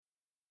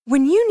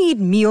When you need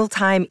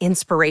mealtime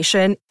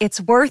inspiration,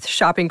 it's worth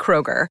shopping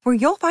Kroger, where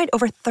you'll find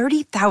over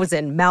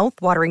 30,000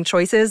 mouth-watering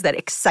choices that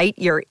excite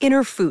your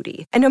inner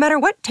foodie. And no matter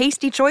what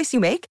tasty choice you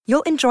make,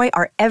 you'll enjoy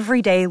our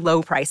everyday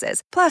low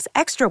prices, plus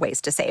extra ways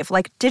to save,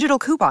 like digital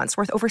coupons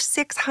worth over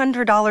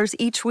 $600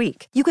 each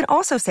week. You can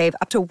also save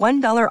up to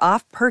 $1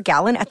 off per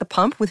gallon at the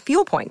pump with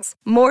fuel points.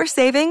 More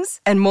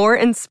savings and more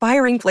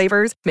inspiring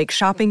flavors make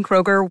shopping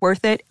Kroger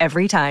worth it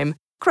every time.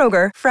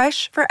 Kroger,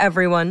 fresh for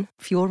everyone.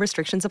 Fuel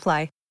restrictions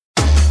apply.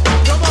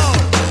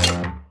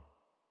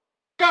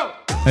 Go!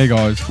 Hey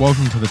guys,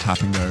 welcome to the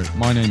Tap and Go.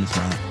 My name is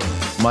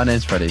Matt. My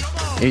name's Freddie.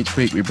 Each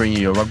week we bring you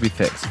your rugby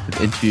fix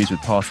with interviews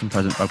with past and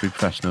present rugby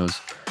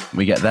professionals, and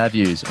we get their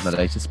views on the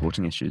latest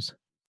sporting issues.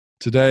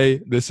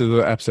 Today, this is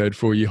an episode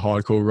for all you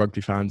hardcore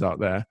rugby fans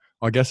out there.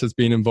 Our guest has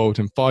been involved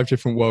in 5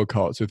 different World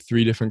Cups with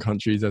 3 different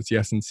countries as the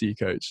S&C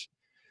coach.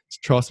 So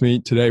trust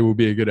me, today will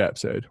be a good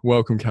episode.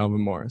 Welcome,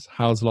 Calvin Morris.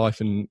 How's life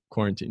in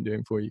quarantine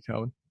doing for you,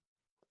 Calvin?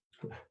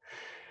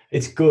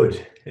 It's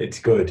good.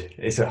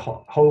 It's a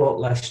whole lot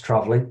less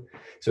traveling,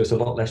 so it's a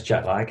lot less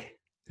jet lag.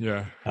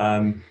 Yeah.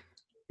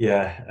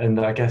 And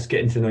I guess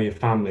getting to know your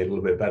family a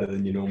little bit better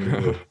than you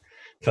normally would.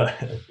 But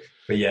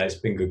yeah, it's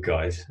been good,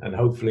 guys, and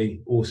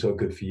hopefully also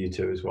good for you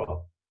too as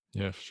well.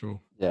 Yeah, for sure.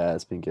 Yeah,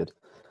 it's been good.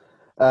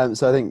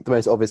 So I think the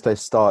most obvious place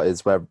to start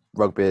is where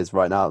rugby is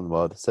right now in the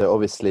world. So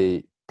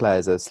obviously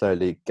players are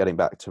slowly getting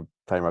back to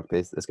playing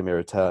rugby. There's going to be a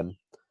return.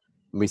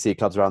 We see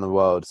clubs around the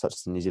world, such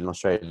as New Zealand,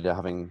 Australia,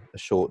 having a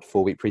short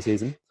 4-week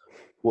pre-season.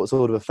 What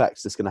sort of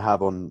effects is this going to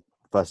have on,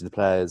 firstly, the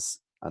players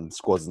and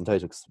squads in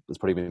total? Because there's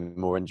probably been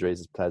more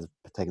injuries as players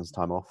have taken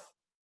some time off.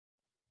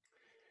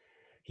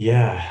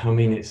 Yeah, I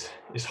mean, it's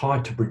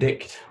hard to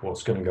predict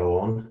what's going to go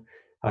on.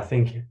 I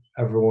think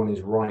everyone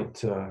is right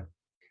to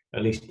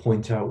at least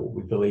point out what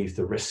we believe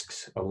the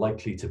risks are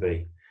likely to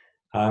be.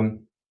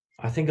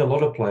 I think a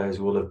lot of players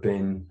will have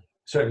been,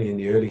 certainly in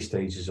the early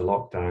stages of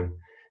lockdown,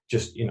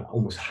 just,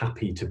 almost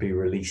happy to be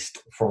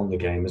released from the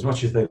game as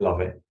much as they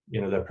love it.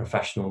 They're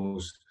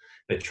professionals.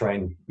 They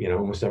train,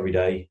 almost every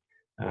day,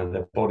 and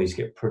their bodies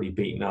get pretty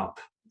beaten up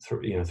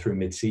through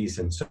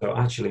mid-season. So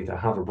actually to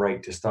have a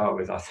break to start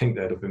with, I think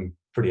they'd have been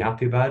pretty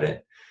happy about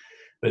it.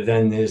 But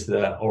then there's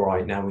all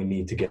right, now we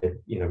need to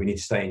we need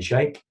to stay in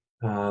shape.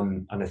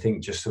 And I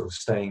think just sort of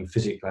staying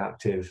physically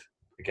active,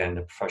 again,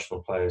 the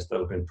professional players, they'll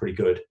have been pretty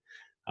good.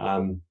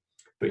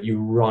 But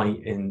you're right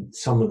in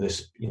some of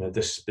this,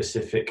 the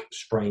specific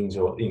strains,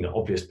 or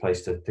obvious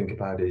place to think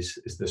about is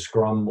the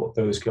scrum. What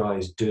those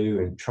guys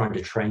do, and trying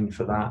to train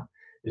for that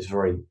is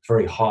very,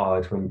 very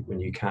hard when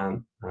you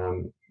can't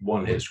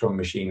one-hit scrum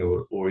machine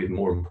or even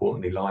more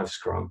importantly live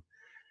scrum.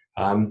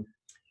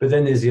 But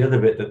then there's the other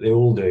bit that they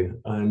all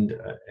do, and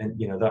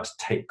that's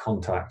take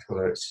contact,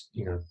 whether it's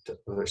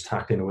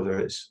tackling or whether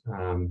it's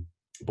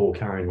ball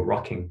carrying or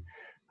rucking.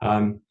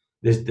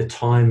 There's the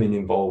timing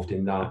involved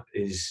in that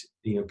is,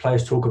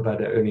 players talk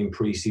about it early in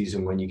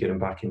pre-season when you get them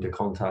back into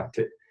contact.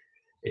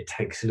 It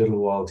takes a little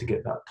while to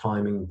get that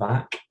timing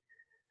back.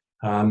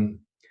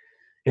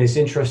 It's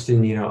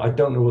interesting, I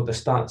don't know what the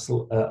stats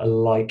are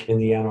like in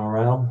the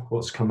NRL,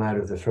 what's come out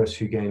of the first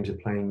few games of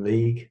playing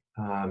league.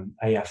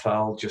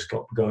 AFL just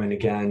got going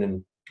again,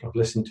 and I've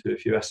listened to a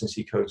few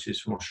S&C coaches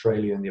from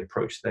Australia and the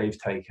approach they've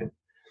taken,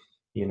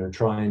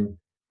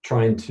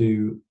 trying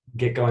to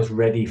get guys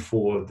ready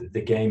for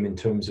the game in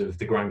terms of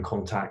the ground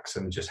contacts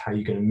and just how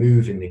you're going to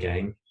move in the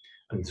game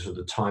and sort of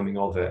the timing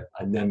of it,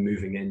 and then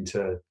moving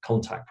into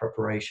contact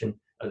preparation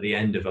at the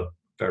end of a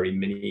very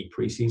mini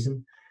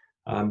pre-season.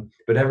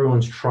 But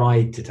everyone's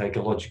tried to take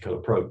a logical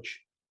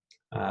approach.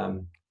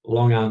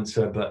 Long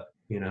answer, but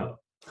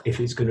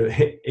if it's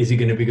is it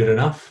going to be good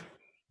enough?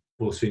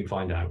 We'll soon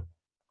find out.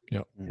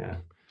 Yep. Yeah.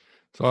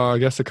 So I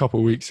guess a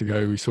couple of weeks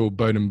ago we saw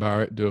Bowden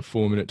Barrett do a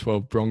 4-minute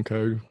 12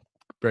 Bronco,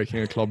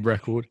 breaking a club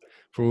record.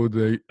 For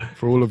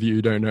all of you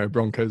who don't know,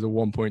 Bronco's a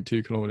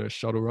 1.2 kilometer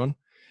shuttle run,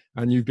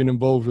 and you've been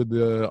involved with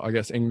the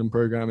England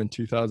program in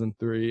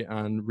 2003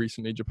 and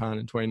recently Japan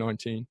in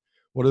 2019.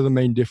 What are the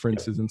main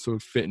differences in sort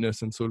of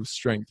fitness and sort of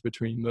strength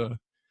between the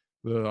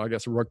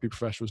rugby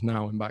professionals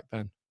now and back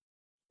then?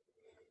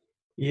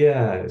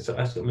 Yeah, it's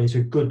a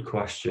good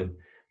question.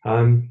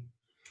 Let's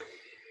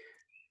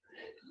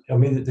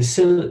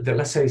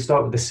say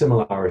start with the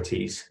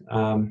similarities.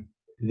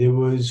 There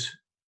was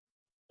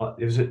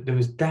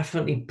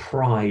definitely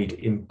pride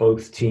in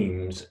both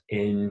teams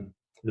in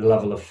the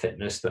level of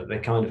fitness that they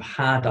kind of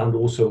had and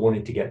also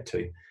wanted to get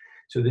to.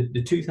 So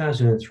the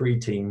 2003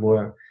 team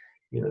were,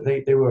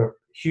 they were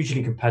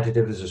hugely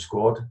competitive as a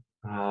squad,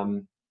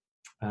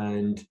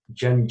 and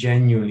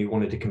genuinely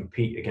wanted to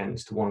compete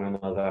against one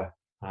another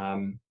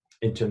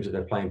in terms of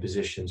their playing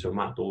position. So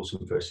Matt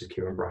Dawson versus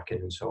Kieran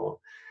Bracken and so on.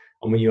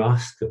 And when you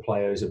ask the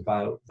players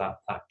about that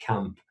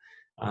camp,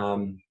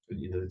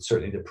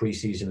 certainly the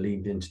pre-season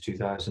leading into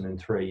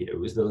 2003, it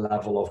was the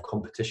level of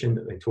competition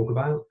that they talk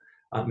about.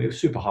 It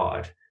was super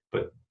hard,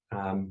 but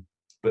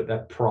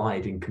their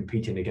pride in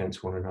competing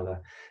against one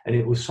another. And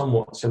it was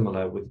somewhat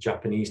similar with the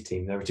Japanese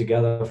team. They were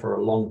together for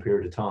a long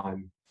period of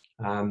time,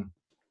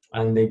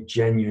 and they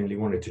genuinely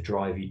wanted to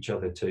drive each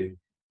other to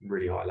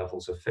really high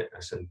levels of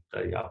fitness, and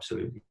they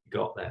absolutely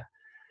got there.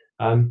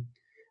 I mean,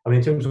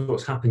 in terms of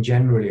what's happened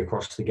generally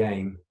across the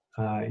game,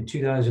 in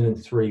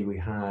 2003 we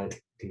had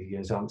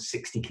the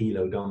 60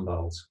 kilo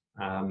dumbbells,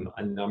 and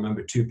I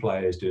remember 2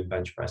 players doing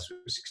bench press with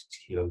 60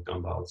 kilo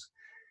dumbbells.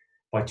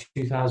 By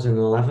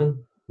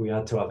 2011 we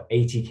had to have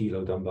 80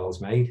 kilo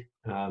dumbbells made.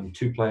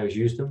 2 players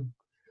used them.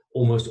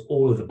 Almost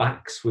all of the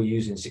backs were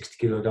using 60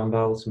 kilo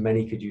dumbbells.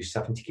 Many could use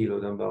 70 kilo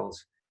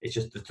dumbbells. It's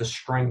just that the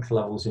strength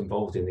levels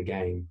involved in the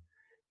game,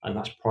 and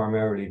that's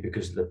primarily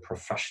because of the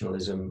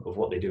professionalism of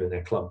what they do in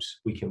their clubs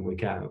week in,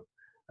 week out.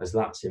 As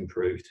that's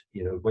improved,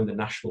 when the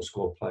national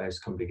squad players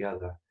come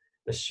together,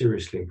 they're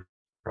seriously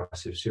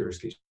impressive,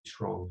 seriously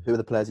strong. Who are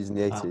the players using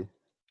the 80?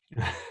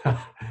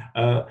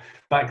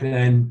 Back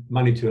then,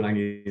 Manu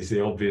Tuilagi is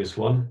the obvious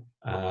one.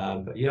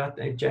 But yeah,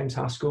 James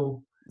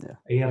Haskell,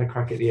 he had a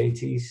crack at the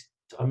 80s.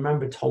 I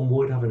remember Tom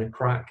Wood having a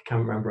crack.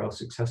 Can't remember how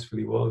successful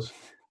he was.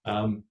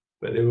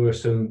 But there were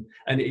some,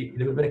 and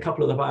there have been a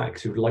couple of the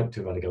backs who would like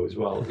to have had a go as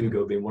well,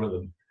 Hugo being one of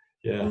them.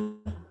 Yeah,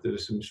 there were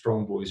some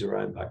strong boys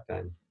around back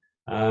then.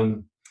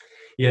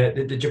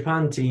 The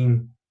Japan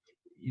team,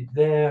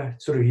 their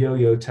sort of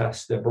yo-yo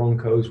test, their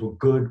Broncos were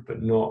good,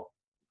 but not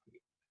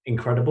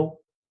incredible.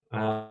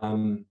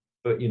 But,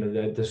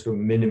 the sort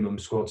of minimum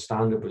squad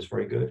standard was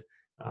very good.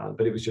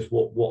 But it was just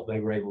what they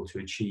were able to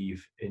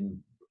achieve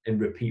in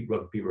repeat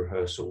rugby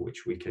rehearsal,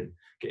 which we can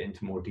get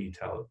into more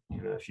detail,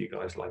 a few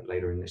guys like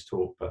later in this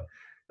talk. But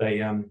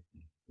they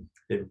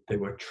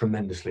were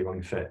tremendously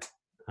unfit,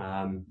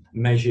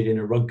 measured in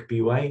a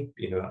rugby way,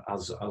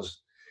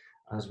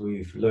 as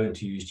we've learned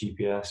to use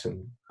GPS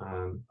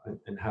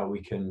and how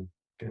we can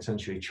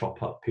essentially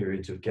chop up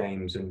periods of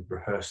games and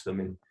rehearse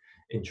them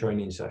in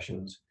training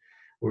sessions.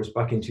 Whereas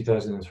back in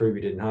 2003, we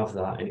didn't have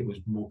that, and it was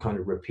more kind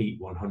of repeat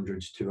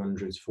 100s,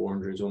 200s,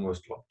 400s,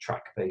 almost like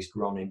track-based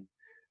running,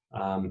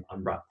 and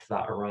wrapped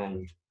that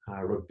around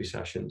rugby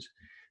sessions.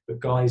 But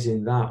guys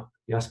in that,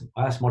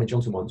 I asked Marty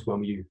Johnson once,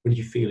 when did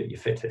you feel at your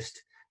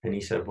fittest? And he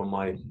said, well,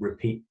 my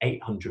repeat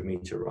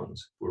 800-meter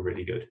runs were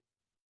really good.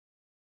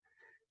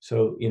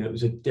 So, it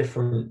was a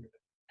different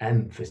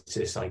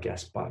emphasis, I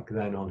guess, back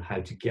then on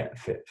how to get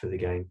fit for the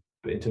game.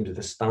 But in terms of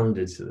the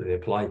standards that they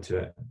applied to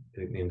it,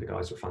 the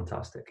guys were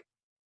fantastic.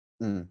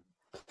 Mm.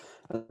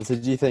 So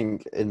do you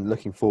think, in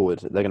looking forward,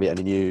 there are going to be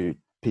any new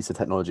piece of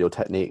technology or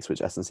techniques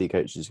which S&C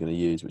coaches are going to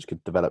use, which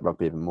could develop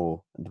rugby even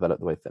more and develop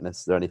the way of fitness?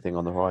 Is there anything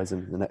on the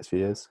horizon in the next few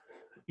years?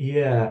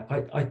 Yeah,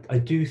 I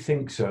do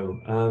think so.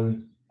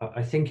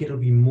 I think it'll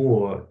be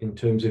more in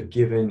terms of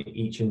giving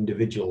each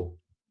individual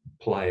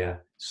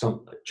player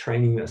some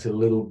training that's a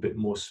little bit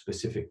more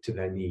specific to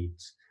their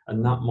needs.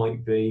 And that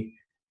might be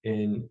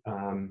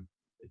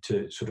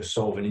to sort of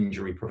solve an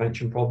injury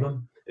prevention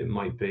problem. It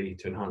might be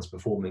to enhance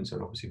performance,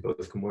 and obviously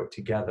both can work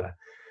together.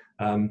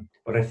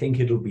 But I think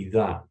it'll be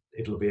that.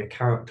 It'll be a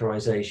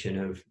characterization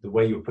of the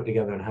way you're put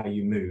together and how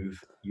you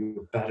move.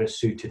 You're better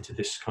suited to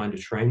this kind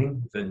of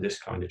training than this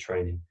kind of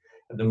training.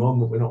 At the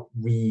moment, we're not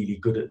really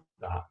good at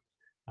that.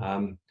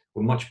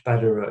 We're much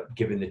better at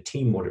giving the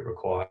team what it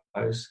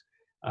requires,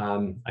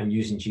 and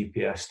using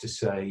GPS to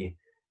say,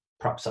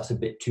 perhaps that's a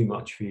bit too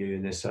much for you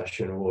in this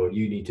session, or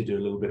you need to do a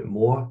little bit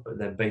more, but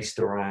they're based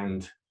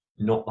around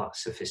not that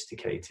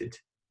sophisticated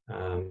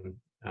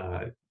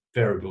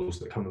variables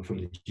that come from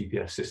the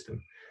GPS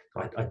system.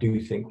 I do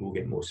think we'll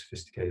get more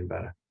sophisticated and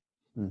better.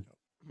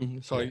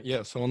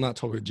 So on that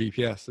topic of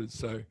GPS,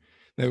 so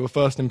they were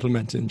first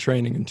implemented in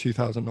training in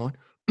 2009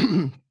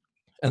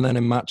 and then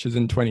in matches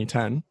in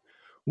 2010.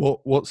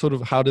 What sort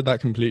of, how did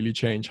that completely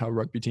change how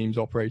rugby teams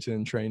operated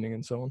in training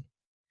and so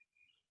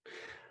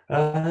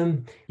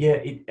on?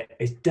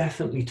 It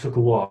definitely took a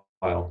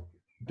while,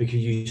 because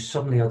you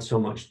suddenly had so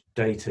much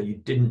data, you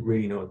didn't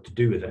really know what to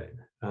do with it.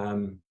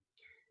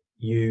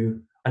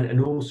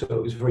 And also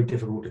it was very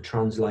difficult to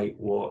translate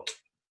what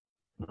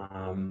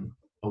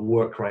a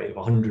work rate of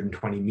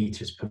 120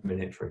 meters per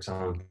minute, for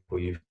example,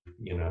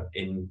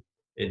 in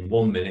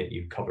 1 minute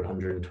you've covered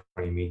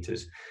 120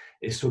 meters.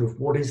 It's sort of,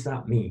 what does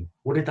that mean?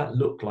 What did that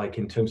look like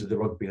in terms of the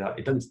rugby?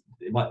 The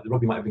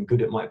rugby might have been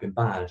good, it might have been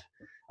bad.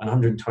 And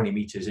 120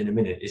 meters in a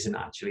minute isn't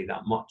actually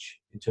that much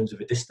in terms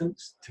of a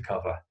distance to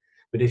cover.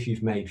 But if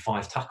you've made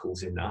 5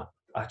 tackles in that,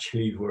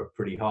 actually you've worked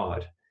pretty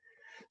hard.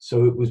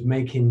 So it was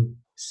making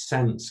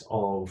sense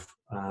of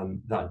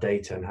that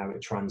data and how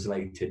it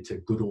translated to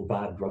good or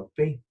bad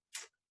rugby.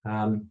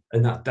 And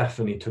that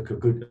definitely took a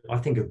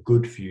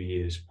good few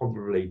years,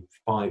 probably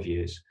 5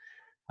 years.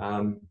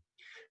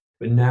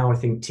 But now I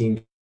think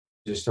teams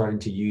are starting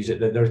to use it.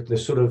 They've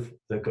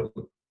got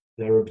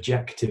their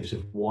objectives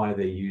of why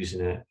they're using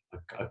it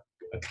are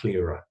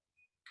clearer.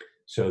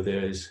 So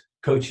there's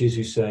coaches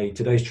who say,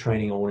 today's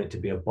training, I want it to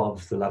be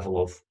above the level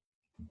of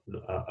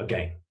a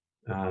game,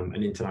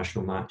 an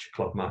international match,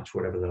 club match,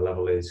 whatever the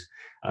level is.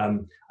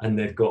 And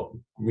they've got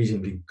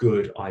reasonably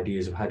good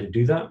ideas of how to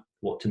do that,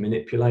 what to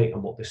manipulate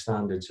and what the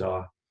standards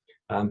are.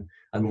 And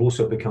we've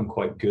also become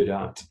quite good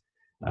at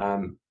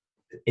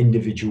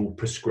individual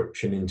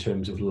prescription in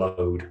terms of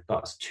load.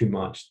 That's too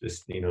much.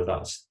 That's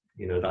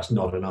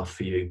not enough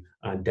for you,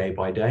 and day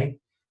by day.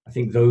 I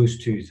think those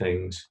two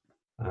things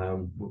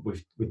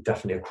we've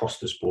definitely across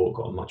the sport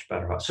got much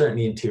better at,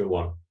 certainly in Tier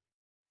 1.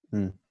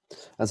 And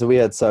so we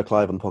had Sir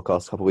Clive on the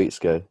podcast a couple of weeks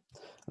ago.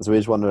 And so we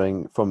were just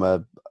wondering, from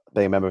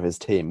being a member of his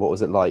team, what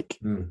was it like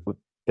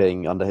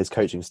being under his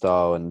coaching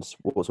style, and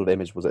what sort of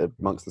image was it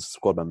amongst the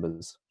squad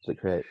members did it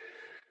create?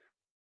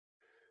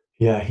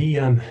 Yeah,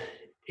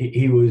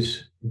 he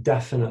was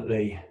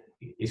definitely,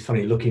 it's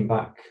funny looking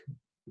back,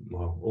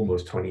 well,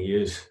 almost 20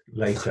 years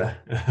later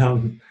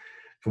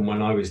from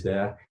when I was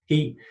there.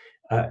 He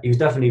was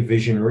definitely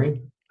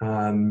visionary.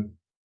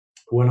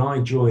 When I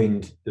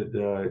joined,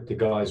 the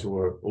guys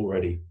were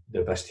already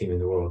the best team in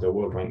the world. They're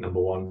world ranked number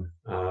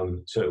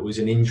 1. So it was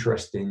an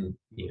interesting,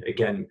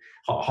 again,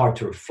 hard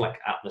to reflect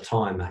at the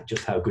time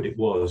just how good it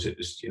was. It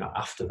was,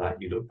 after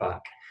that you look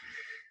back.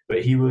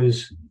 But he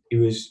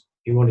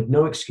wanted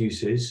no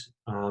excuses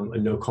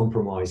and no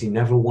compromise. He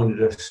never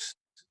wanted us,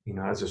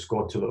 as a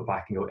squad to look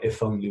back and go,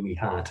 if only we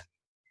had.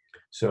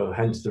 So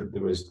hence there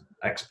was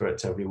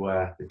experts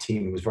everywhere. The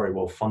team was very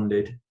well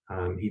funded.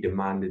 He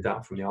demanded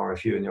that from the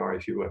RFU, and the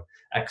RFU were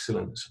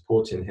excellent at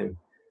supporting him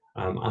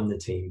and the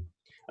team.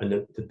 And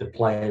the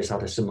players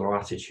had a similar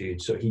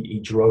attitude. So he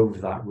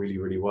drove that really,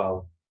 really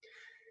well.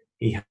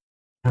 He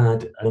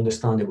had an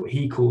understanding of what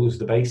he calls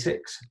the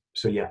basics.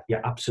 So you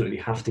absolutely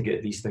have to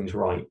get these things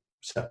right.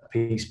 Set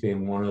piece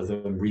being one of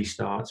them,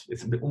 restarts.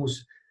 It's a bit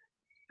almost,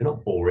 they're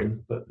not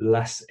boring, but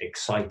less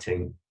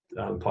exciting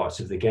parts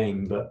of the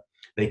game. But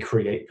they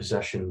create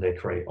possession, they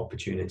create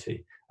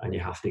opportunity, and you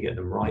have to get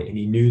them right. And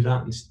he knew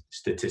that, and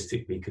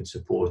statistically could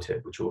support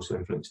it, which also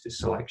influenced his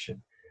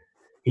selection.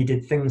 He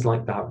did things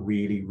like that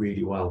really,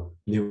 really well.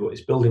 Knew what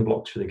his building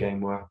blocks for the game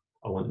were.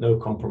 I want no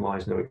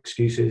compromise, no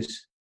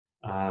excuses.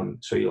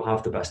 So you'll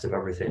have the best of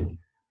everything.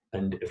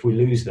 And if we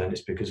lose, then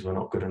it's because we're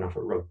not good enough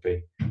at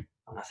rugby. And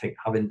I think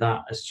having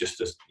that as just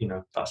as,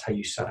 that's how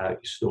you set out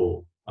your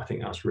stall. I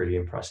think that's really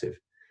impressive.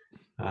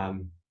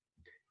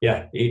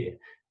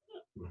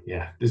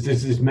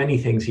 There's many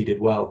things he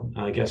did well.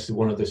 I guess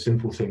one of the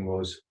simple thing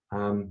was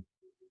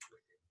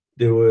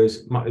there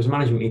was a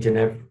management meeting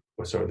there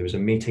was a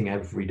meeting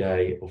every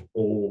day of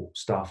all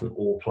staff and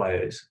all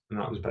players, and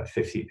that was about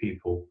 50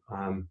 people.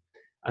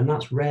 And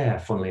that's rare,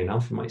 funnily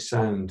enough. It might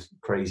sound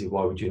crazy,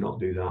 why would you not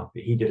do that?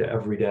 But he did it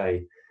every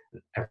day.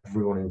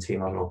 Everyone in the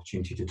team had an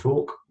opportunity to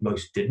talk.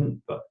 Most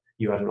didn't, but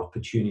you had an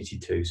opportunity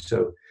to.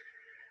 So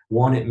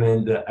one, it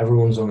meant that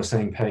everyone's on the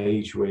same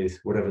page with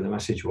whatever the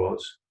message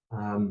was.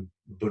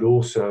 But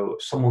also,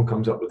 if someone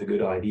comes up with a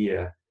good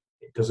idea,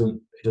 it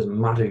doesn't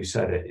matter who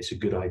said it, it's a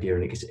good idea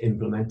and it gets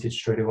implemented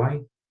straight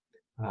away.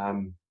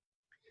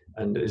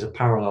 And there's a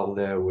parallel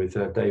there with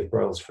Dave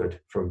Brailsford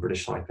from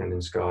British Cycling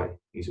and Sky.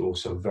 He's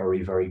also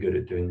very, very good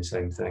at doing the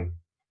same thing,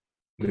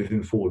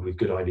 moving forward with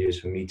good ideas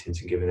for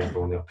meetings and giving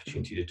everyone the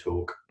opportunity to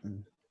talk.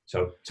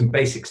 So some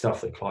basic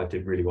stuff that Clive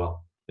did really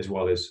well as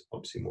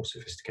obviously more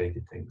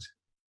sophisticated things.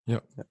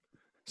 Yep.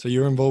 So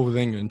you're involved with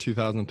England in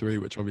 2003,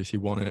 which obviously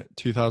won it,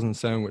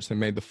 2007, which they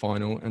made the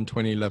final, and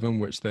 2011,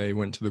 which they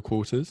went to the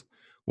quarters.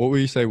 What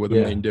would you say were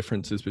the main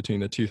differences between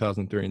the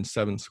 2003 and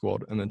 7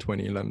 squad and the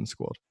 2011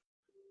 squad?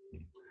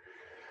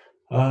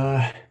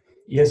 So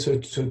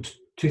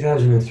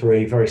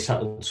 2003, very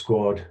settled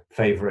squad,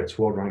 favourites,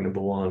 world rank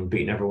number 1,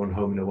 beating everyone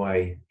home and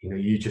away.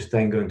 You just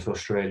then go into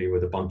Australia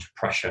with a bunch of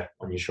pressure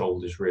on your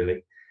shoulders,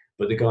 really.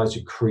 But the guys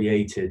who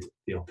created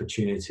the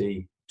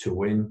opportunity to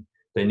win,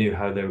 they knew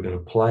how they were going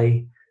to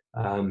play.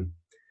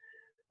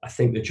 I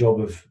think the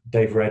job of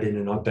Dave Redding,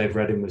 and Dave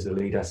Redding was the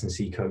lead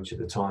S&C coach at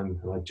the time,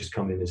 who I'd just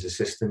come in as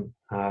assistant.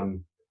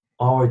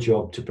 Our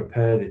job to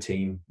prepare the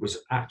team was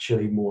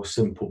actually more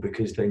simple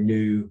because they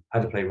knew how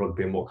to play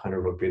rugby and what kind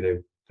of rugby they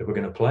were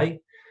going to play.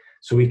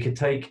 So we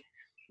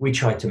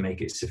tried to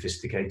make it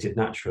sophisticated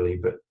naturally,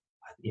 but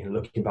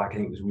looking back, I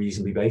think it was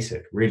reasonably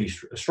basic, really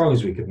as strong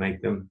as we could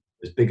make them,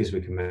 as big as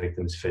we could make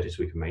them, as fit as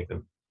we could make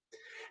them.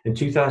 In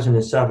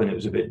 2007, it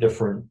was a bit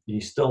different. You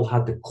still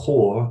had the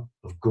core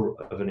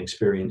of an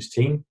experienced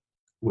team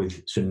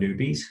with some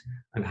newbies,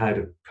 and how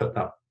to put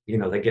that,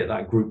 they get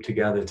that group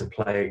together to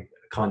play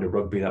a kind of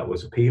rugby that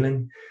was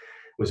appealing.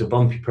 It was a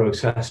bumpy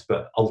process,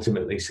 but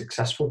ultimately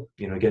successful.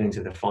 Getting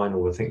to the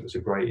final, I think, was a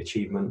great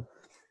achievement,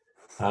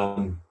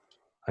 and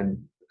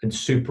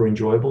super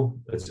enjoyable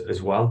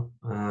as well.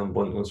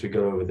 Once we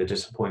got over the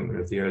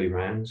disappointment of the early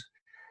rounds,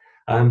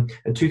 and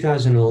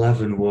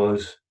 2011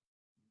 was.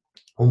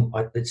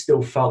 It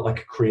still felt like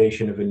a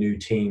creation of a new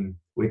team.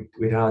 We'd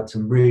had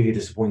some really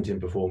disappointing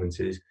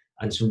performances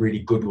and some really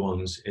good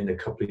ones in the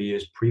couple of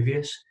years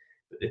previous,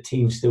 but the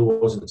team still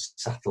wasn't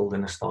settled,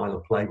 and the style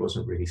of play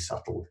wasn't really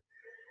settled.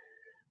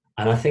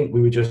 And I think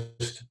we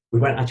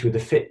went actually with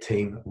a fit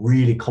team,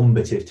 really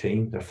combative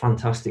team. They're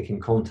fantastic in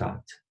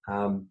contact,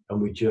 and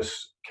we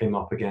just came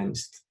up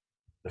against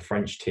the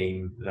French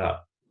team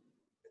that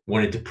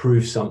wanted to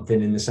prove something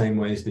in the same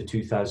way as the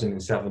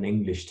 2007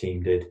 English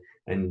team did.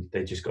 And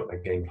they just got their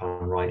game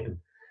plan right and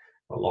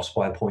got lost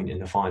by a point in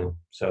the final.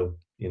 So,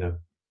 and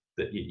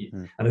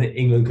I think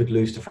England could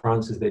lose to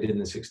France as they did in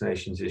the Six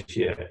Nations this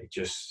year. It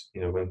just,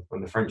 when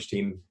the French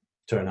team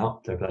turn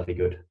up, they're bloody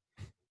good.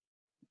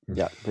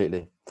 Yeah,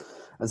 completely.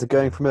 And so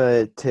going from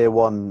a tier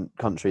 1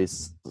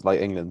 countries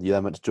like England, you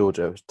then went to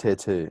Georgia, which is tier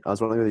 2. I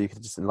was wondering whether you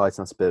could just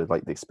enlighten us a bit of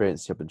like the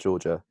experience you have in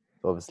Georgia.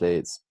 Obviously,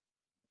 it's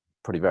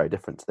pretty very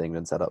different to the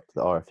England setup.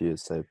 The RFU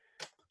is so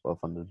well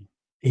funded.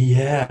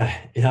 Yeah,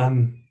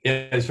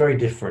 it's very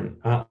different.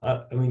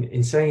 I mean,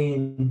 in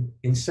saying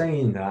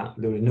that,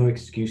 there were no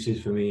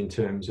excuses for me in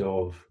terms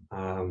of,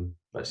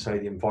 let's say,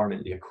 the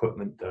environment, the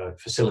equipment, the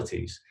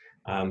facilities.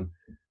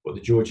 What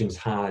the Georgians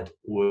had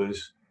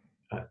was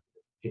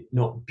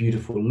not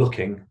beautiful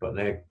looking, but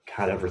they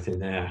had everything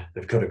there.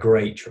 They've got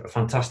a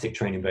fantastic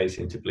training base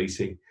in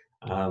Tbilisi.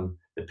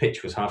 The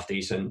pitch was half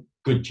decent,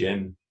 good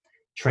gym,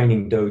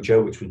 training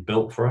dojo, which was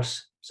built for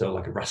us, so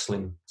like a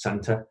wrestling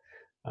center.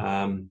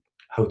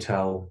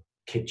 Hotel,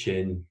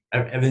 kitchen,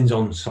 everything's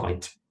on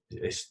site.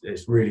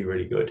 It's really,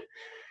 really good.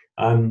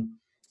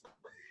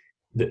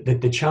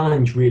 The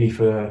challenge really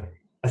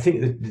I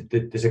think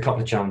there's a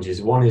couple of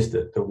challenges. One is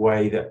that the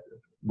way that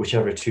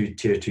whichever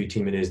tier 2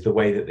 team it is, the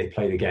way that they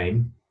play the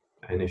game.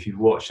 And if you've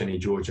watched any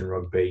Georgian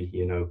rugby,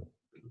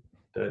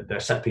 their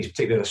set piece,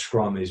 particularly the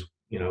scrum, is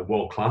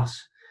world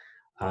class.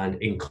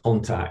 And in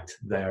contact,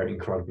 they're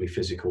incredibly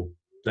physical.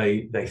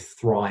 They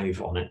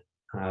thrive on it.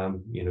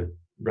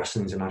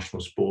 Wrestling's a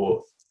national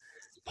sport,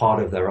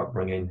 part of their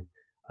upbringing.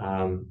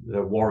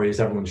 They're warriors.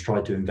 Everyone's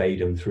tried to invade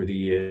them through the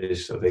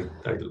years, so they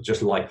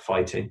just like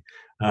fighting.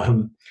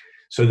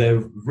 So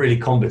they're really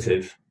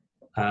combative.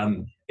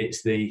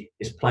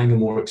 It's playing a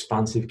more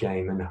expansive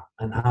game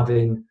and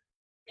having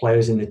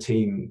players in the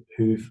team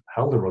who've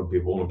held a rugby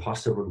ball and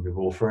passed a rugby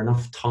ball for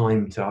enough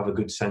time to have a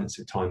good sense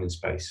of time and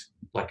space,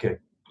 like a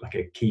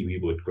Kiwi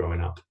would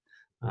growing up.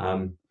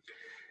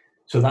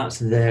 So that's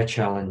their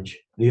challenge.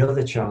 The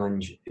other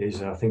challenge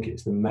is, I think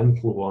it's the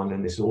mental one,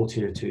 and this is all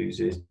tier 2s,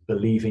 is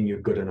believing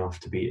you're good enough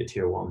to beat a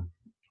tier 1,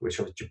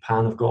 which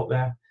Japan have got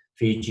there.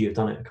 Fiji have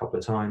done it a couple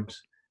of times.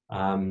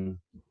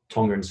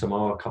 Tonga and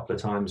Samoa a couple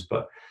of times,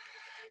 but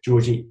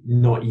Georgia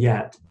not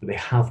yet. But they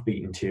have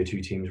beaten tier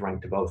 2 teams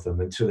ranked above them,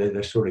 and so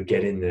they're sort of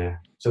getting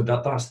there. So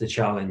that's the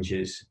challenge,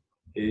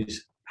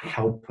 is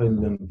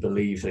helping them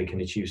believe they can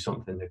achieve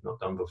something they've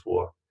not done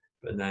before,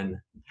 but then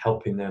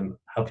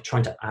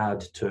trying to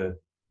add to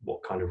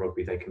what kind of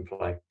rugby they can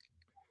play.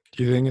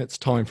 Do you think it's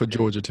time for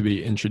Georgia to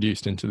be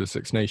introduced into the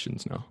Six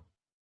Nations now?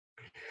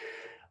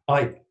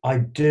 I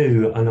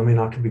do, and I mean,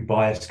 I could be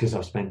biased because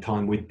I've spent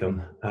time with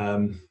them,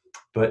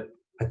 but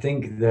I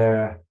think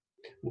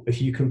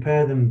if you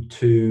compare them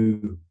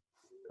to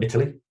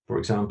Italy, for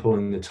example,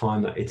 and the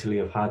time that Italy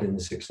have had in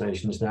the Six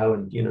Nations now,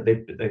 and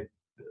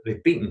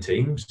they've beaten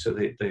teams, so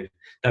they've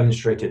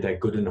demonstrated they're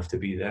good enough to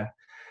be there.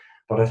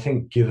 But I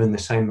think given the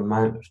same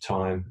amount of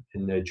time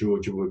in there,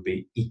 Georgia would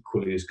be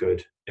equally as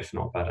good, if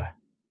not better.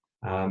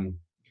 When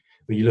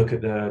you look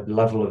at the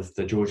level of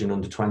the Georgian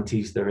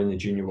under-20s, they're in the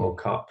Junior World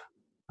Cup,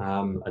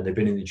 and they've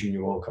been in the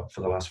Junior World Cup for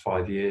the last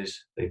 5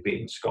 years. They've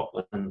beaten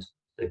Scotland,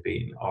 they've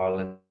beaten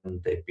Ireland,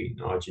 they've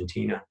beaten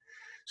Argentina.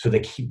 So they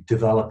keep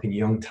developing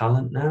young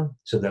talent now,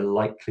 so they're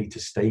likely to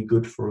stay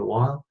good for a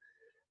while.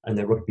 And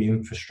their rugby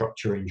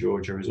infrastructure in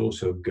Georgia is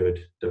also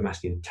good,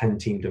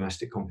 10-team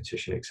domestic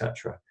competition,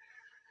 etc.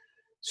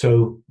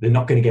 So they're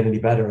not going to get any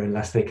better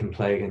unless they can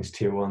play against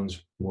tier 1s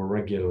more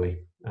regularly.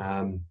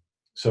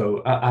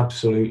 So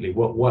absolutely,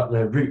 what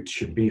their route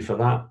should be for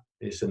that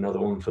is another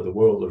one for the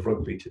world of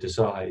rugby to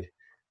decide.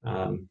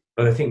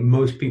 But I think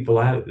most people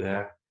out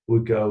there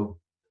would go,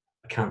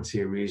 I can't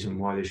see a reason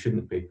why there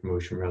shouldn't be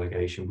promotion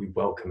relegation. We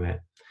welcome it.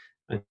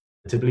 And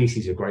Tbilisi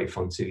is a great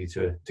fun city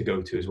to go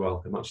to as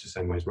well, in much the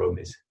same way as Rome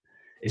is.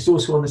 It's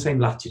also on the same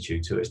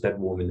latitude, so it's dead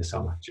warm in the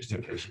summer, just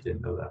in case you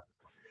didn't know that.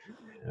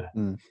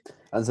 Yeah.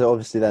 And so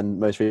obviously then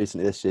most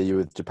recently this year you were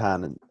with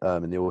Japan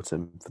in the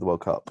autumn for the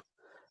World Cup.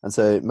 And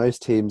so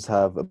most teams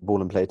have a ball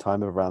and play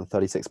time of around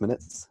 36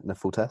 minutes in a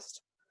full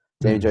test.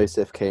 Jamie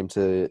Joseph came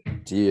to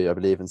you, I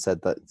believe, and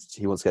said that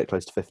he wants to get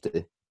close to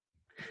 50.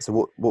 So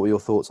what were your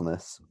thoughts on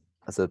this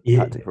as a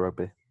tactic for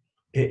rugby?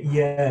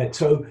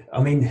 So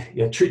I mean,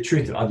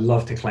 truth, I'd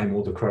love to claim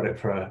all the credit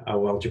for how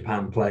well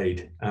Japan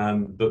played,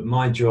 but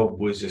my job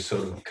was a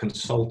sort of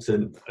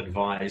consultant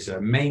advisor,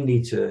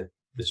 mainly to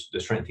the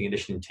strength and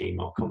conditioning team.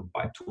 I'll come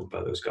back to talk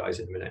about those guys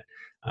in a minute,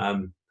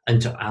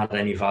 and to add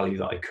any value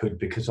that I could,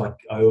 because I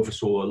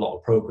oversaw a lot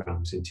of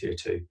programs in tier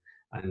 2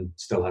 and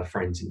still have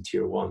friends in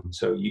tier 1.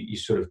 So you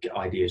sort of get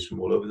ideas from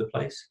all over the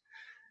place.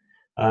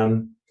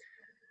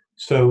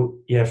 So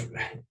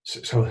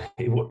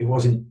it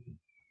wasn't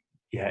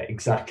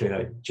exactly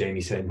like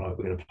Jamie said, right,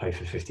 we're going to play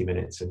for 50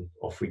 minutes and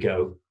off we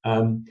go.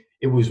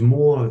 It was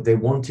more, they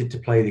wanted to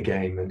play the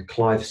game, and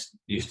Clive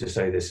used to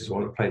say this, is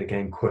want to play the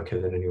game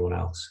quicker than anyone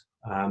else.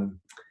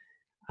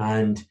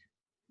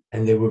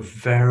 And they were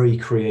very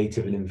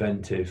creative and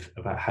inventive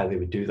about how they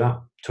would do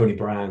that. Tony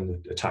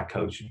Brown, the attack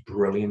coach, was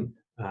brilliant.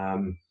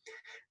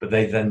 But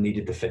they then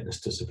needed the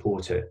fitness to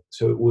support it.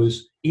 So it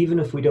was, even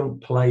if we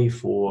don't play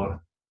for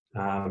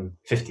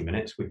 50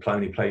 minutes, we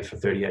only play for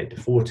 38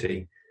 to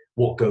 40,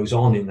 what goes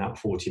on in that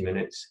 40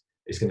 minutes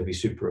is going to be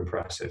super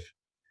impressive.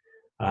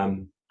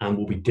 And and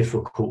will be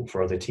difficult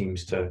for other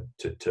teams to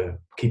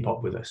keep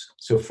up with us.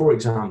 So, for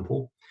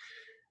example,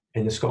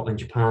 in the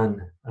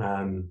Scotland-Japan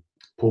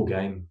pool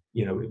game,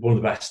 one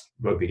of the best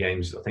rugby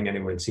games I think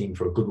anyone had seen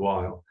for a good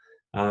while,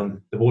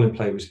 the ball in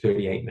play was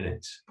 38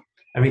 minutes.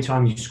 Every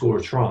time you score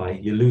a try,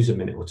 you lose a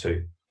minute or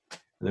two.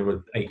 And there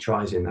were 8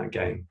 tries in that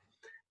game.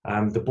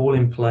 The ball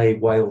in play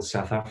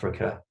Wales-South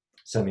Africa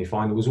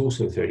semi-final was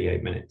also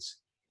 38 minutes.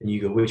 And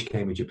you go, which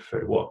game would you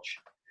prefer to watch?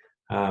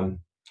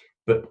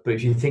 But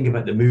if you think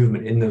about the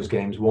movement in those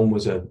games, one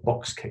was a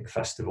box kick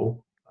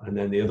festival, and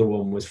then the other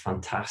one was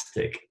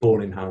fantastic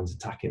ball in hands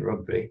attacking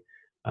rugby.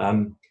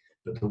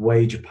 But the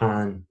way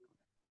Japan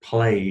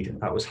played,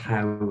 that was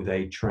how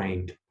they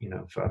trained,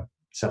 for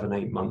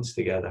 7-8 months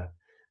together,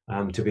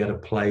 to be able to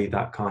play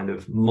that kind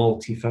of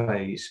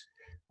multi-phase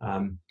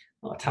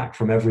attack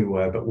from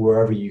everywhere, but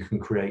wherever you can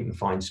create and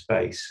find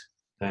space,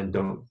 then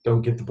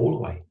don't give the ball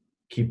away.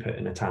 Keep it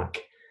in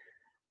attack.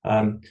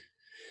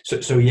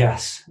 So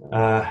yes,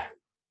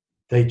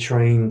 they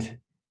trained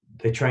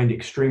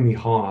extremely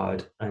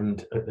hard,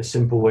 and a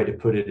simple way to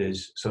put it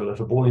is, so if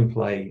a ball in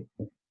play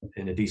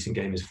in a decent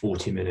game is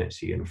 40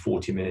 minutes, you get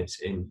 40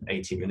 minutes in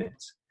 80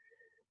 minutes.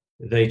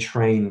 They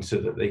trained so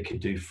that they could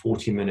do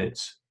 40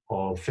 minutes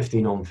of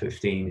 15 on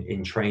 15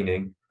 in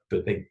training,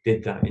 but they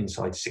did that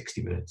inside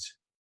 60 minutes.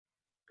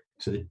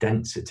 So the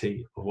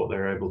density of what they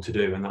were able to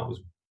do, and that was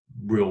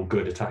real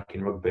good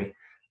attacking rugby,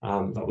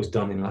 that was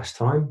done in less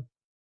time.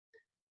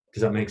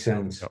 Does that make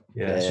sense? Yep.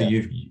 Yeah. So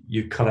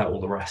you cut out all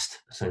the rest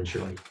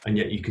essentially, and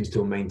yet you can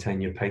still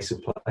maintain your pace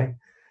of play.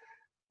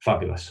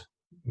 Fabulous,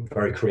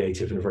 very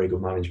creative, and a very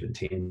good management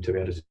team to be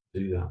able to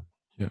do that.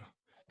 Yeah,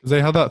 because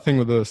they had that thing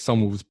with the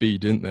Sunwolves B,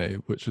 didn't they?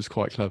 Which was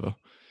quite clever.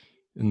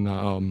 In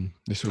that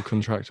they sort of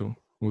contract all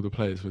the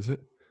players, was it?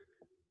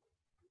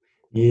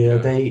 Yeah,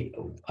 they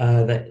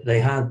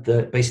had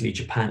basically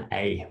Japan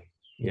A,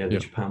 the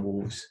Japan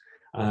Wolves.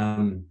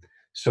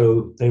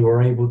 So they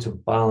were able to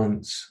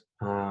balance.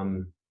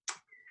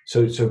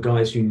 So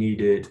guys who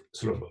needed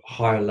sort of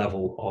higher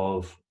level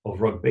of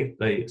rugby,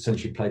 they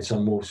essentially played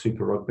some more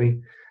Super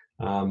Rugby.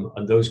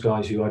 And those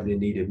guys who either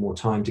needed more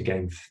time to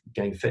gain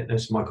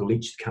fitness, Michael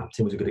Leach, the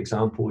captain, was a good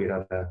example. He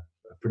had a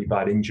pretty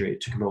bad injury.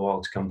 It took him a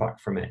while to come back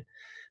from it,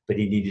 but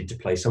he needed to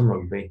play some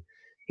rugby.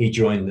 He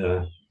joined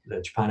the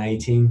Japan A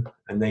team,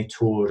 and they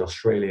toured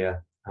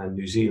Australia and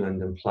New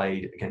Zealand and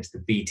played against the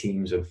B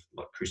teams of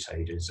like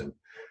Crusaders and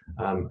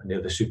the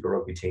other Super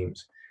Rugby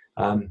teams.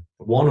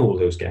 Won all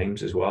those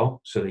games as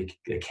well, so they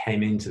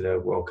came into the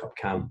World Cup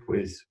camp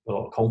with a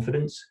lot of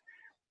confidence.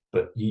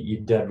 But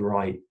you're dead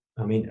right.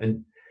 I mean,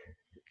 and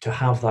to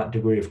have that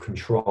degree of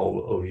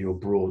control over your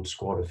broad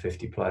squad of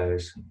 50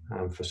 players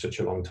for such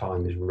a long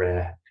time is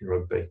rare in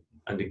rugby.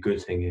 And the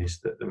good thing is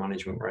that the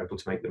management were able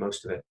to make the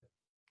most of it.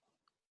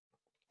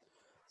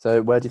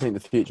 So where do you think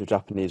the future of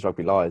Japanese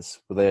rugby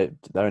lies? They're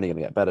only going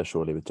to get better,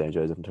 surely, with James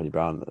Joseph and Tony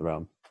Brown at the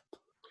realm.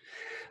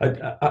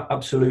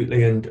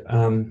 Absolutely.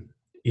 And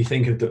you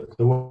think of the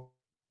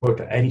work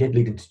that Eddie did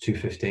leading to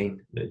 215,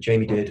 that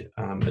Jamie did,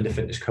 and the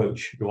fitness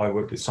coach who I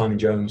worked with, Simon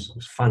Jones,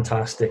 was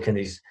fantastic. And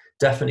he's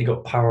definitely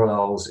got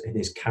parallels in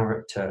his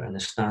character and the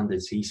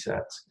standards he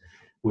sets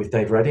with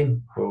Dave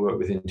Redding, who I worked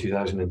with in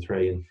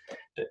 2003. And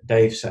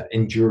Dave set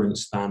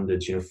endurance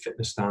standards,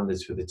 fitness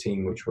standards for the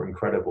team, which were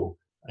incredible.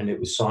 And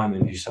it was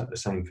Simon who set the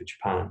same for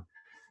Japan.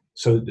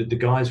 So the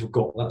guys have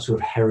got that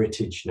sort of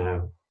heritage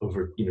now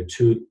over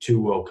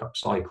two World Cup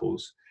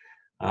cycles.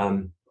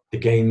 The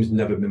game's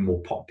never been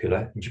more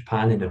popular in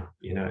Japan,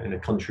 in a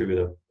country with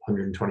a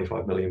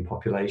 125 million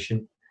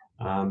population,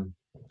 and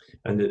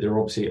there are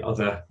obviously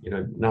other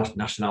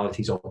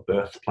nationalities of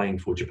birth playing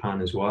for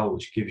Japan as well,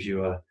 which gives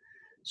you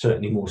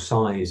certainly more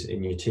size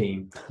in your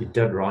team. You're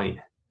dead right.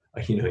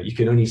 You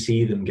can only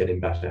see them getting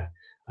better.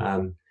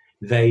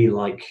 They,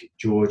 like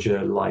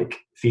Georgia, like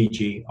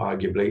Fiji,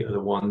 arguably, are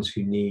the ones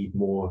who need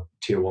more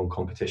Tier 1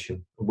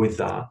 competition. With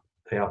that,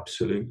 they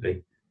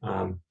absolutely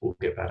will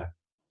get better.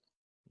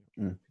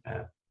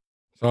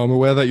 So I'm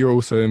aware that you're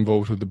also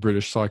involved with the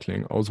British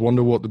cycling. I was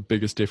wondering what the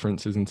biggest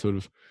difference is in sort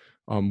of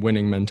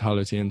winning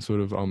mentality and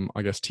sort of,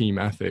 I guess, team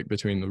ethic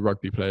between the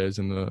rugby players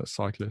and the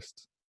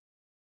cyclists.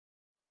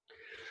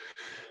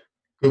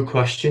 Good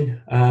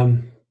question.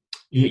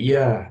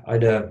 Yeah, I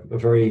had a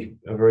very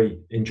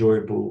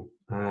enjoyable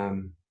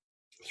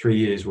 3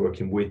 years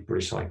working with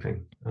British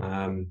Cycling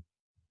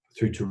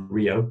through to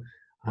Rio,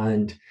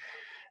 and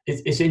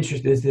it's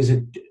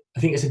interesting. I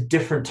think it's a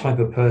different type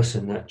of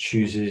person that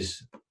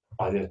chooses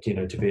either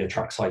to be a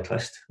track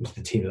cyclist, which is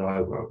the team that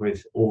I work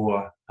with,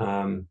 or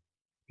an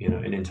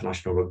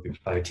international rugby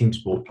player, team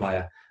sport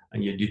player,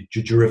 and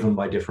you're driven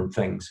by different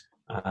things.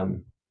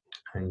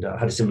 And I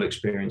had a similar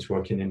experience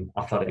working in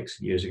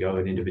athletics years ago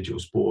in individual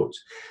sports,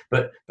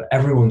 but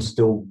everyone's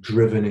still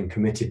driven and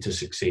committed to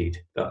succeed.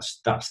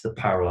 That's the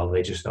parallel.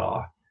 They just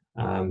are.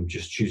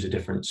 Just choose a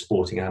different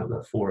sporting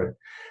outlet for it.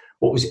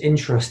 What was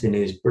interesting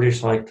is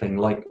British Cycling,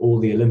 like all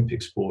the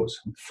Olympic sports,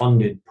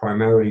 funded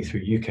primarily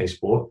through UK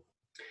sport,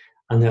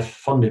 and they're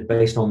funded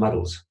based on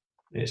medals.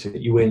 So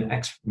that you win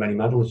X many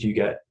medals, you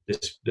get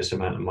this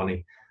amount of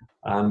money.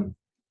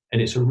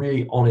 And it's a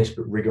really honest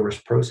but rigorous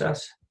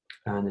process.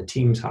 And the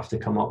teams have to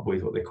come up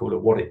with what they call a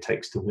what it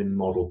takes to win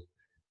model,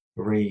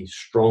 a really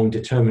strong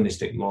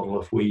deterministic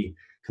model. If we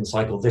can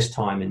cycle this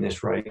time in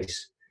this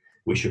race,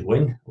 we should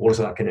win. What is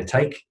that going to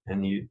take?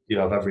 And you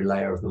have every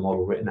layer of the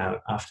model written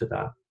out after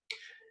that.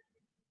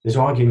 There's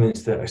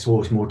arguments that it's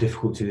always more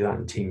difficult to do that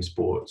in team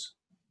sports.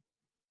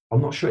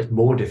 I'm not sure it's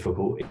more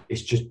difficult.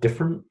 It's just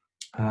different.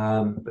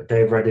 But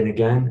Dave Redding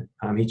again,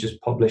 he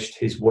just published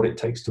his What It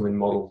Takes to Win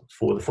model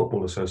for the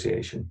Football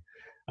Association.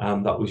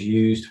 That was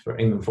used for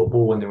England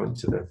football when they went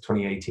to the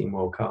 2018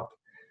 World Cup,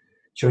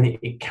 showing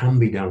it can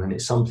be done, and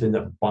it's something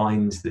that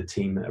binds the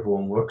team that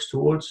everyone works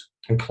towards.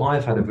 And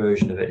Clive had a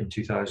version of it in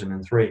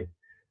 2003.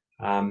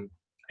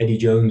 Eddie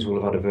Jones will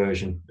have had a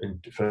version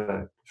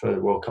for the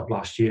World Cup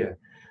last year.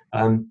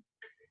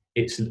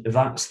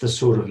 That's the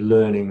sort of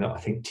learning that I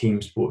think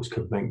team sports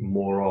could make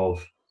more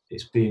of.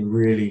 It's being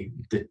really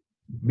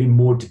be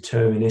more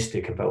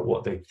deterministic about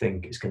what they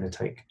think it's going to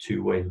take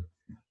to win.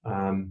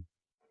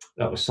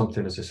 That was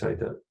something, as I say,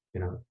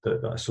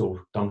 that I saw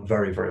done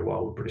very, very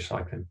well with British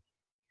cycling.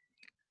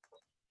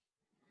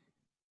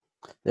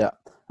 Yeah.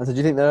 And so do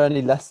you think there are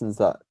any lessons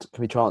that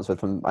can be transferred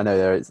from, I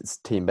know it's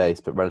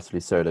team-based, but relatively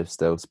solo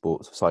still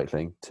sports of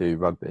cycling to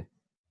rugby?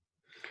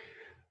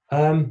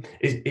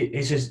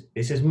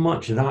 It's as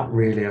much that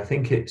really. I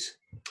think it's,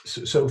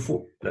 so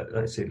for,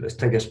 let's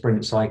take a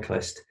sprint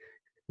cyclist.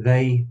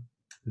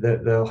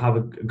 They'll have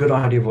a good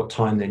idea of what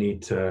time they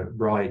need to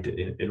ride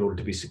in order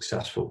to be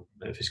successful,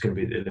 if it's going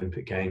to be the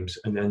Olympic Games,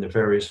 and then the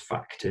various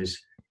factors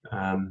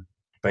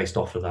based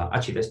off of that.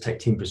 Actually, let's take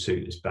team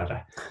pursuit. It's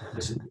better.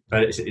 It's not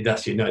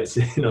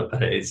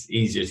better. It's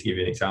easier to give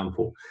you an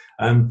example.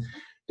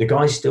 The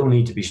guys still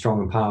need to be strong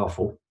and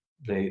powerful.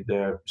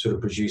 They're sort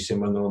of producing,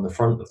 when they're on the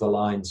front of the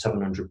line,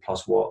 700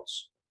 plus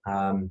watts.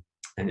 But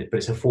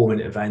it's a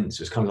 4-minute event,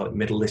 so it's kind of like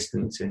middle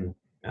distance in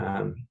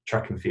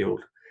track and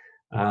field.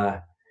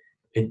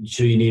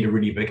 So you need a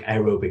really big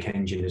aerobic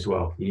engine as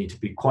well. You need to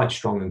be quite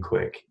strong and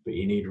quick, but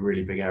you need a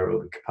really big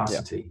aerobic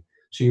capacity. Yeah.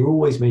 So you're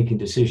always making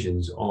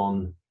decisions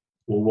on,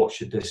 well, what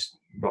should this,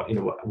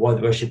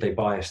 where should they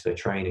bias their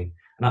training?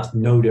 And that's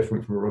no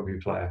different from a rugby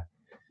player.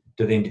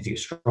 Do they need to get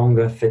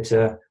stronger,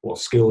 fitter? What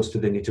skills do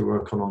they need to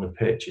work on the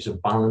pitch? It's a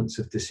balance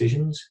of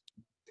decisions.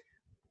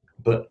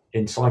 But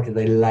in cycling,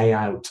 they lay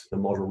out the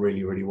model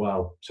really, really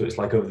well. So it's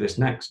like, over this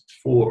next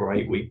 4 or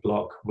 8 week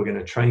block, we're going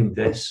to train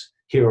this.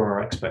 Here are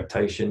our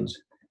expectations.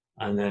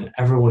 And then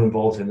everyone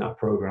involved in that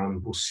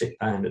program will sit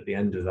down at the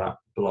end of that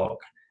block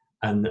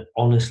and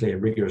honestly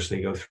and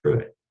rigorously go through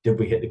it. Did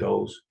we hit the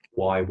goals?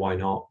 Why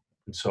not?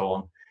 And so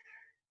on.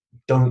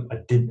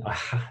 In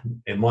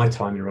my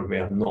time in rugby,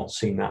 I've not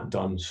seen that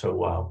done so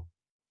well.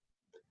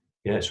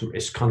 Yeah,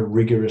 it's kind of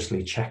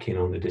rigorously checking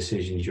on the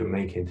decisions you're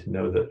making to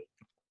know that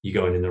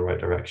you're going in the right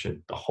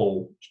direction. The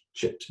whole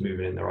ship's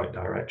moving in the right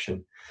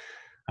direction.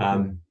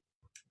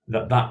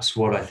 That's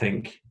what I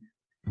think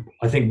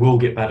will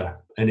get better.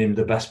 And in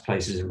the best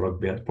places in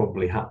rugby, that's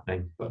probably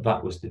happening. But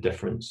that was the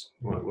difference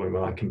when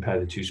I compare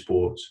the two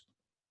sports.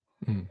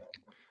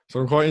 So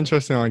I'm quite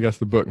interested in, I guess,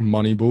 the book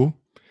Moneyball,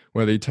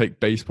 where they take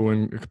baseball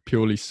in a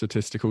purely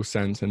statistical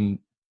sense and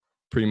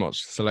pretty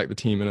much select the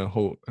team in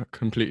a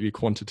completely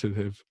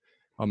quantitative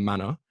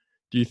manner.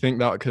 Do you think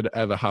that could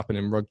ever happen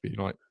in rugby,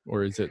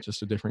 or is it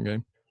just a different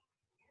game?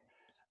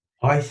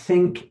 I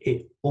think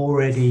it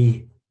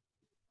already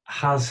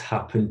has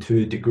happened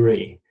to a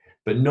degree,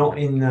 but not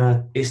in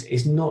the.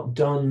 It's not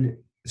done.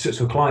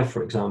 So Clive,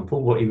 for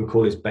example, what he would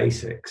call his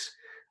basics,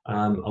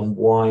 and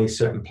why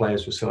certain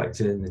players were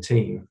selected in the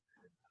team,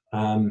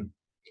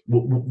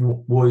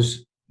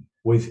 was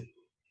with.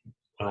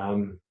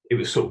 It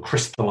was sort of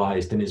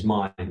crystallized in his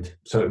mind.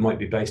 So it might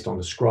be based on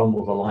the scrum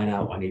or the line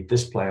out. I need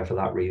this player for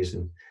that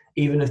reason.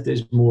 Even if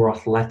there's more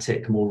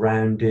athletic, more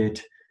rounded,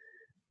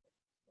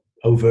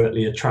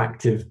 overtly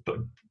attractive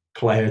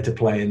player to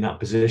play in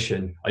that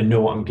position, I know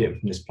what I'm getting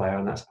from this player,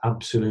 and that's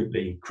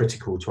absolutely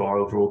critical to our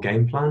overall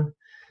game plan.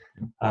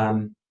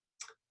 I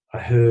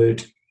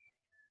had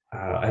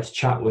a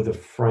chat with a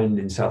friend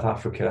in South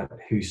Africa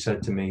who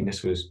said to me, and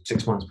this was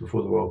 6 months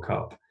before the World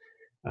Cup,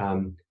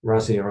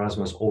 Rassie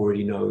Erasmus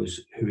already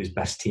knows who his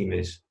best team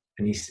is,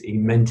 and he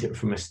meant it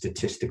from a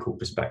statistical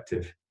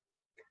perspective.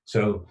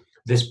 So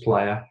this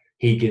player,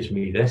 he gives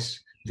me this.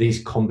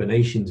 These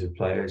combinations of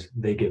players,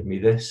 they give me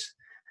this.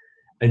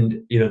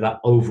 And, that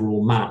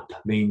overall map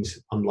means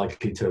I'm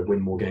likely to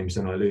win more games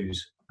than I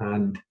lose.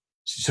 And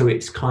so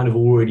it's kind of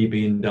already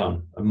being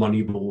done, a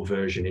Moneyball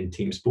version in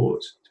team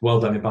sports. It's well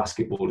done in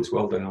basketball. It's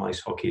well done in ice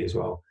hockey as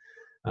well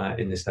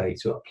in the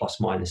States. So a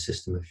plus-minus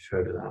system, if you've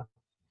heard of that.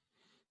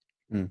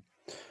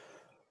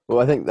 Well,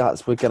 I think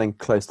we're getting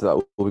close to that,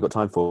 all we've got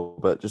time for.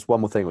 But just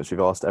one more thing, which we've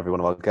asked every one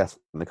of our guests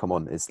when they come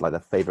on, is like their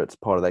favourite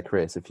part of their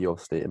career. So for you,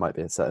 obviously, it might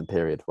be a certain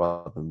period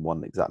rather than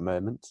one exact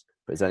moment.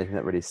 But is there anything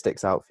that really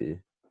sticks out for you?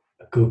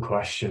 Good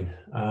question.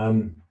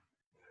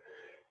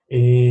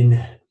 In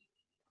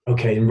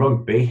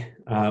rugby,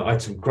 I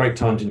had some great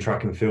times in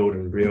track and field,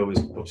 and Rio was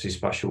obviously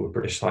special with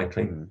British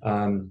cycling.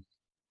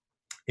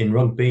 In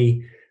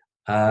rugby,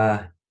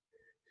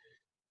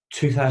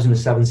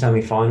 2007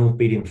 semi-final,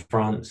 beating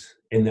France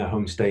in their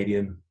home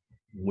stadium.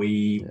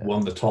 We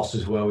won the toss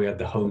as well. We had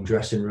the home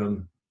dressing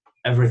room.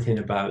 Everything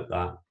about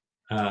that,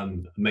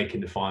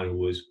 making the final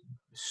was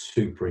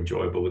super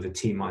enjoyable with the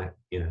team I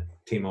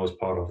was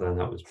part of then.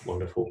 That was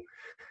wonderful.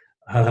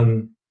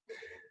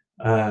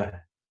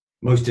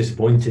 Most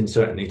disappointing,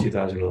 certainly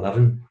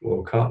 2011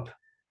 World Cup,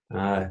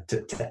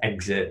 to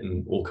exit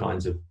and all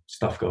kinds of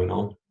stuff going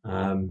on.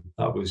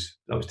 That was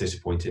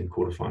disappointing,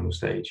 quarterfinal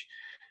stage.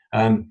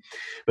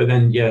 But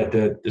then,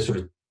 the sort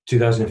of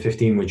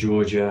 2015 with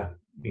Georgia,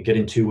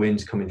 getting 2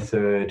 wins, coming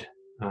third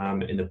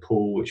in the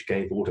pool, which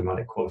gave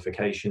automatic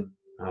qualification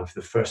for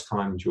the first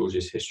time in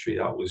Georgia's history.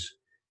 That was,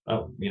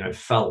 it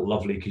felt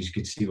lovely because you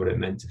could see what it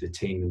meant to the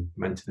team and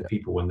meant to the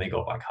people when they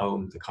got back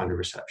home, the kind of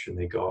reception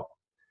they got.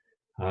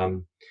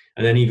 And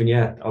then even,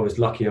 I was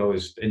lucky. I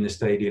was in the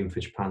stadium for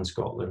Japan,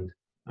 Scotland.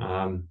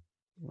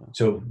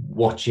 So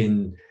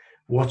watching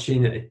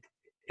the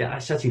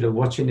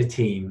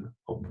team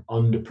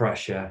under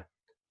pressure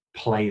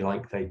play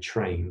like they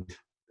trained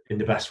in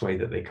the best way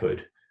that they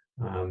could,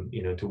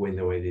 to win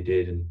the way they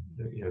did and,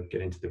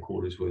 get into the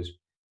quarters was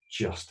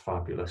just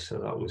fabulous. So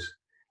that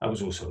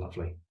was also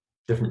lovely.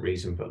 Different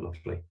reason, but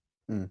lovely.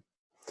 Well,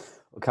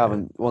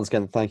 Calvin, once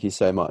again, thank you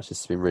so much.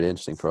 This has been really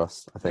interesting for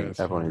us. I think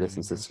everyone who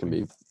listens to this can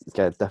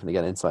definitely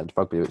get an insight into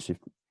rugby, which you've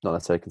not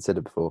necessarily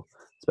considered before,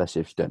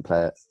 especially if you don't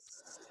play it.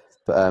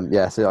 But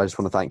so I just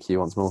want to thank you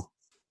once more.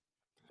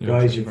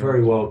 Guys, you're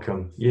very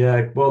welcome.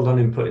 Yeah, well done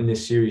in putting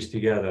this series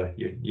together.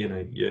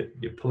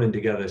 You're pulling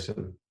together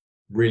some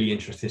really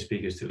interesting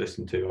speakers to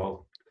listen to.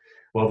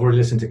 I've already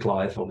listened to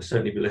Clive. I'll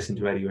certainly be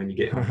listening to Eddie when you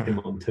get him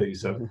on too.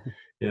 So,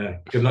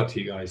 good luck to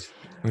you guys.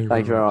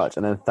 Thank you very much.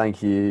 And then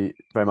thank you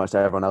very much to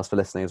everyone else for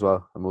listening as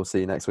well. And we'll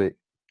see you next week.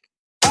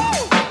 Come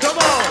on!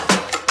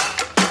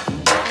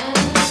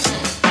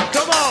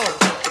 Go!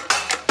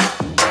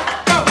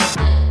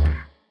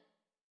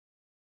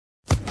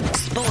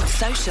 Sports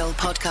Social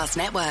Podcast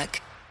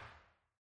Network.